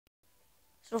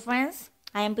So friends,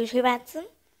 I am Shri Watson.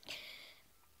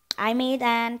 I made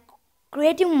an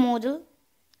creative model,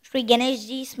 Shri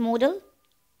Ganeshji's model.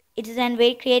 It is a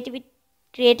very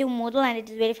creative model, and it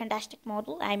is a very fantastic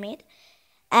model I made.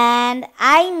 And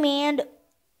I made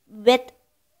with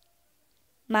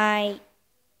my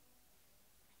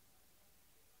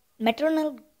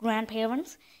maternal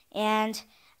grandparents, and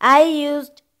I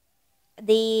used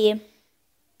the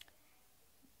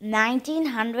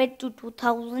 1900 to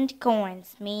 2000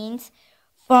 coins, means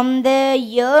from the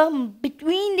year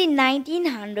between the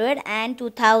 1900 and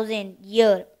 2000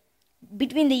 year.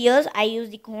 Between the years I use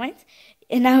the coins.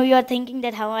 And now you are thinking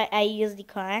that how I use the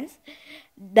coins.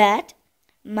 That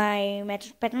my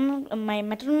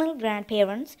maternal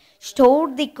grandparents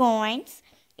stored the coins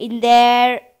in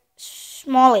their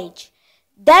small age.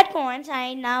 That coins I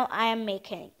am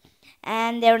making,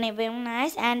 and they're very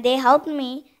nice, and they helped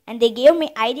me, and they gave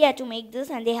me idea to make this,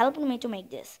 and they helped me to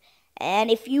make this. And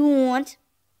if you want,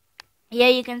 here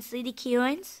you can see the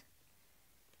coins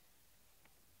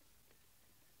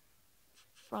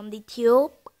from the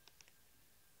tube.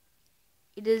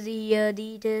 It is here.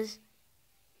 It is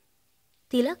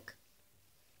tilak,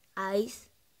 eyes,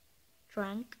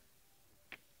 trunk,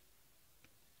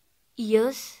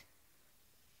 ears,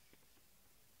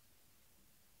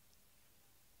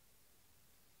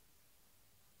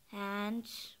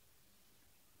 hands,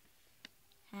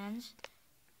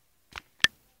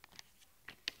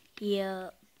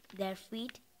 here their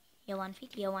feet, here one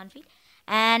feet,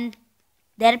 and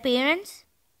their parents,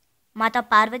 Mata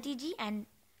Parvati ji and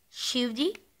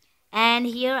Shivji. And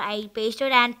here I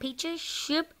pasted and picture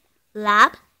ship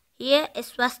lab. Here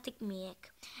is swastik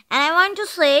mark, and I want to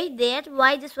say that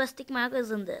why the swastik mark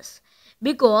is in this,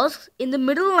 because in the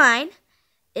middle line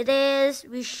it is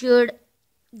we should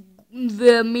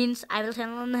means I will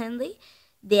tell in Hindi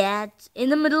that in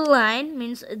the middle line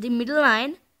means the middle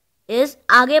line is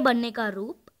आगे बढ़ने का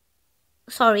रूप.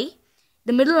 Sorry,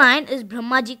 the middle line is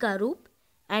Brahma ji का रूप,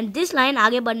 and this line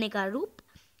आगे बढ़ने का रूप,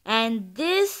 and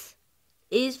this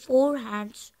is 4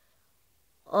 hands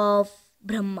of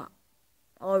Brahma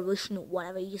or Vishnu,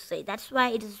 whatever you say. That's why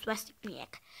it is swastik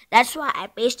miyak. That's why I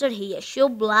pasted here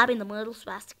Shubh Labh in the middle,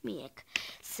 swastik miyak.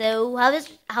 So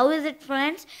how is it,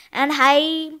 friends? And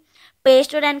I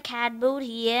pasted and cardboard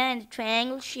here and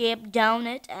triangle shape down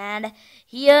it, and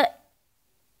here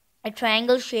a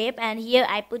triangle shape, and here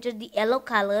I put the yellow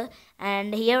color,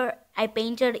 and here I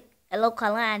painted yellow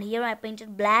color, and here I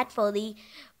painted black for the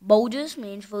borders,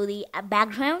 means for the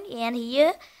background, and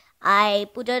here I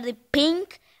put the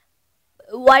pink,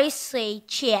 what is say,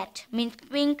 chat, means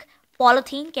pink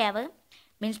polythene cover,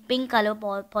 means pink color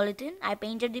polythene. I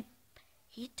painted the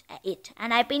it,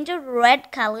 and I painted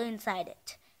red color inside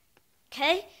it.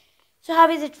 Okay, so how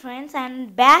is it, friends?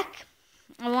 And back,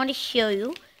 I want to show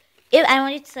you. If I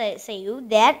want to say you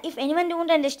that if anyone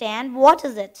don't understand what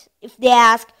is it, if they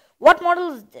ask what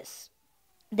model is this,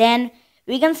 then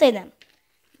we can say them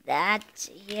that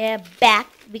here back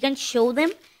we can show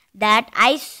them that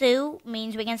I saw,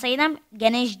 means we can say them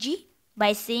Ganeshji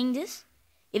by seeing this.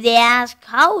 If they ask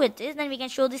how it is, then we can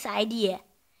show this idea.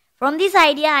 From this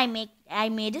idea I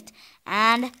made it,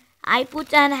 and I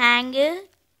put an hanger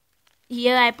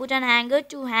here. I put an hanger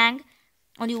to hang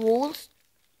on the walls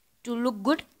to look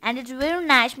good, and it's very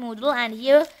nice model. And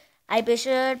here I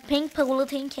pasted pink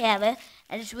polythene cover,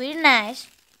 and it's very nice,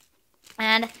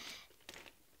 and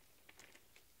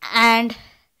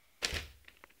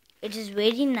it is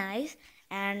very nice.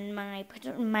 And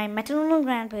my maternal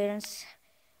grandparents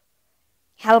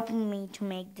helped me to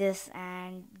make this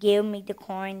and gave me the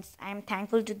coins. I'm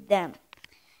thankful to them.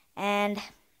 And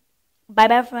bye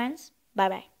bye, friends, bye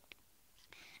bye.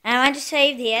 And I want to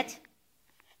say that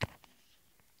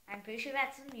I'm Shri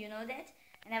Watson, you know that,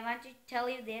 and I want to tell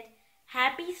you that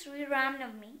happy Sri Ram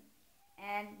Navami.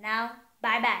 And now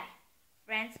bye bye,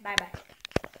 friends, bye bye,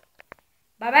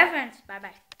 bye bye, friends, bye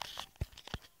bye.